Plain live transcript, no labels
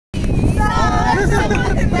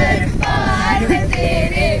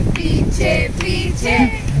तेरे पीछे पीछे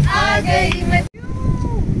आ गई मैं।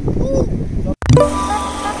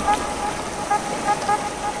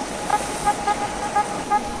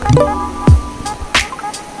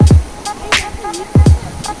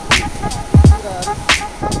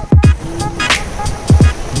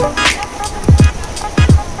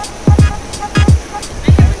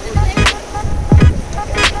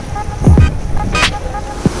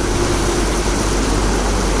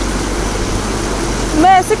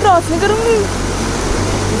 मैं ऐसे क्रॉस नहीं करूंगी।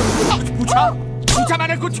 पूछा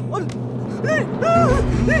मैंने कुछ।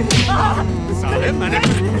 साले मैंने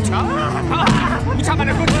कुछ पूछा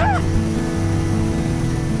मैंने कुछ।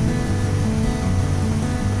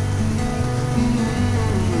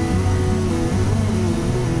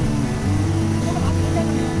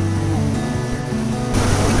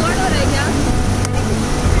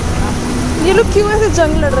 ये लोग क्यों ऐसे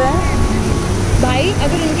जंग लड़ रहे हैं? भाई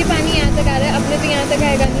अगर उनके पानी यहाँ तक आ रहा है, अपने तो यहाँ तक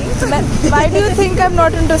आएगा नहीं। Why do you think I'm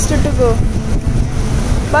not interested to go?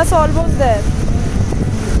 बस almost there.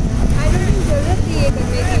 I don't think जरूरत थी ये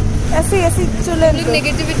करने की। ऐसी चले। लोग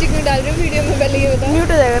नेगेटिविटी क्यों डाल रहे हो वीडियो में, पहले ये बताओ। म्यूट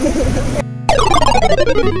हो जाएगा ना।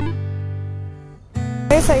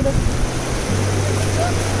 साइड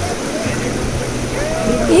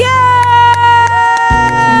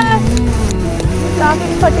काफी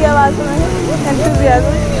फटी आवाज में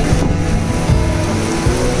एंथुसियाज्म।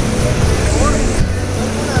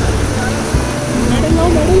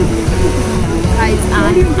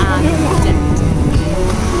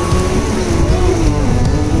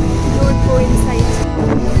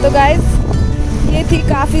 तो गाइस ये थी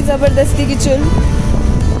काफ़ी ज़बरदस्ती की चुल।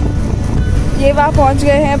 ये वहाँ पहुँच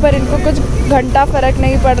गए हैं पर इनको कुछ घंटा फर्क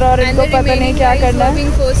नहीं पड़ रहा और इनको पता नहीं क्या करना है।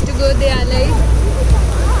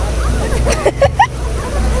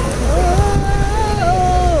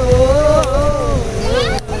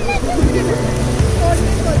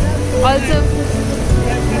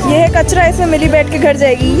 ये है कचरा, इसमें मिली बैठ के घर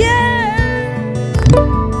जाएगी।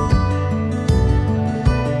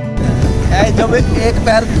 जब एक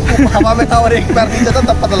पैर हवा में था और एक पैर नीचे था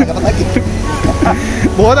तब पता लग रहा था कि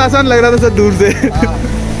बहुत आसान लग रहा था सर दूर से।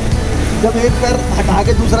 जब एक पैर हटा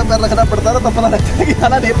के दूसरा पैर रखना पड़ता था तब पता लगता है कि हाँ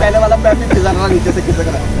नहीं पहले वाला पैर भी खिसक रहा नीचे से खिसक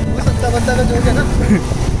रहा है। वो सत्ता बंदा का जो है ना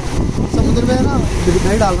समुद्र में है ना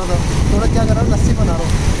नहीं डालना था, थोड़ा क्या कर रहा हूँ लस्सी बना रहा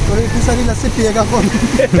हूँ, थोड़ी इतनी सारी लस्सी पिएगा कौन।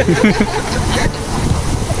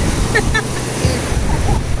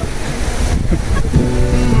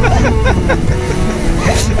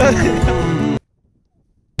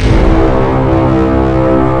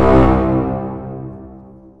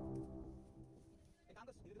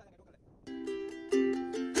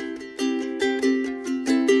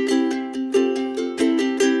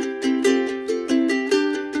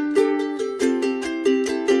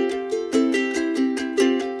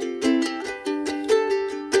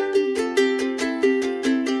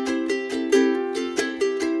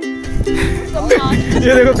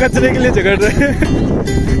 ये देखो कचरे के लिए झगड़ रहे हैं।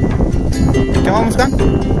 क्या हुआ मुस्कान?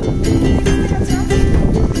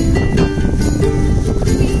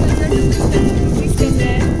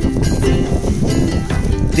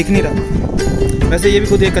 दिख नहीं रहा। वैसे ये भी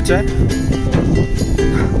खुद एक कचरा है।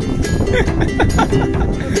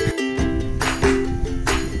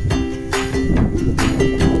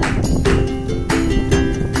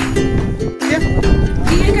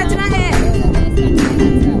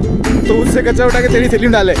 तो उससे कचरा उठा के तेरी थैली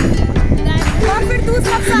में डाले। फिर तू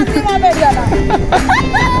सब साथ में वहाँ बैठ जाना।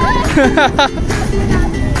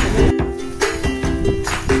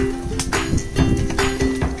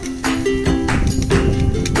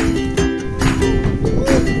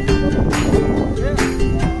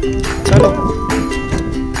 चलो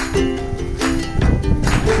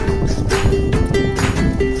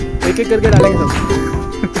एक एक करके डालेंगे सब।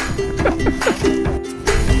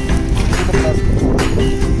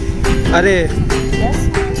 अरे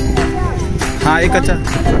हाँ एक अच्छा।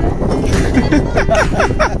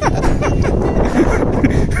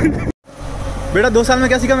 बेटा 2 साल में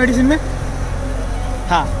क्या सीखा मेडिसिन में?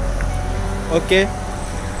 हाँ ओके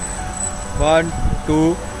 1 2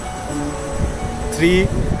 3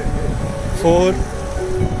 4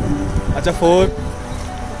 अच्छा 4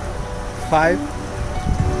 5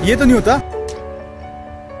 ये तो नहीं होता।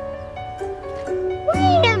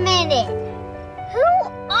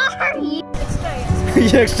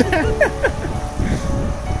 ये एक्स्ट्रा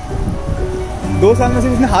 2 साल में से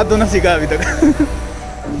उसने हाथ धोना सीखा अभी तक।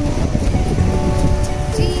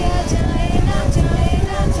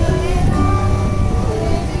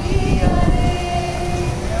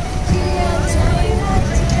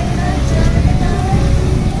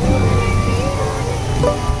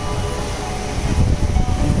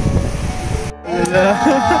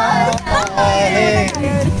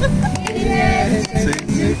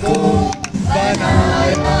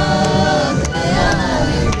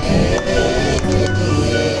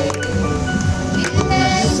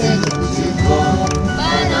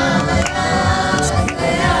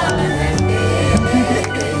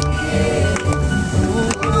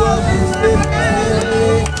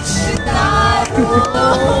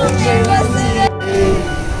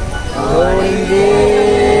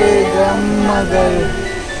 मगर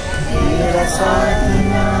मेरा साथ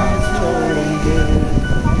ना छोड़ेंगे।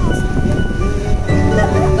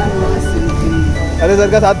 अरे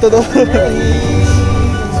सर का साथ तो दो।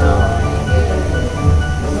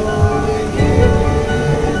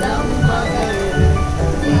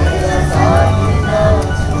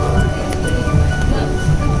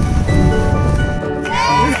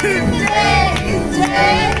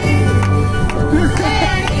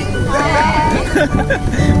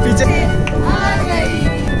 पीछे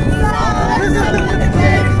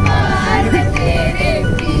तेरे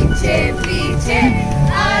पीछे पीछे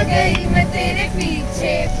आ गई मैं तेरे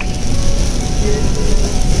पीछे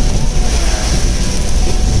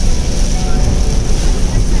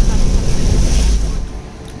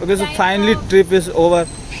okay so finally trip is over.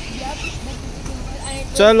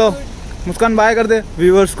 चलो मुस्कान बाय कर दे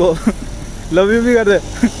व्यूअर्स को। लव यू भी कर दे।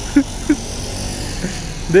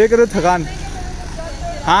 देख रहे हो थकान।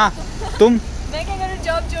 हाँ तुम मैं क्या करूँ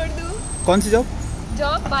जॉब छोड़ दूँ कौन सी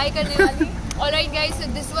जॉब बाय करने वाली। Alright guys, so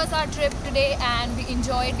this was our trip today and we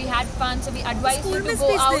enjoyed, we had fun, so we advise you to go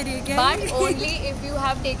out, but only if you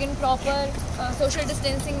have taken proper social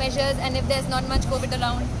distancing measures and if there's not much COVID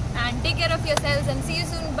around, and take care of yourselves and see you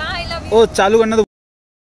soon. Bye, love you. ओ चालू करना तो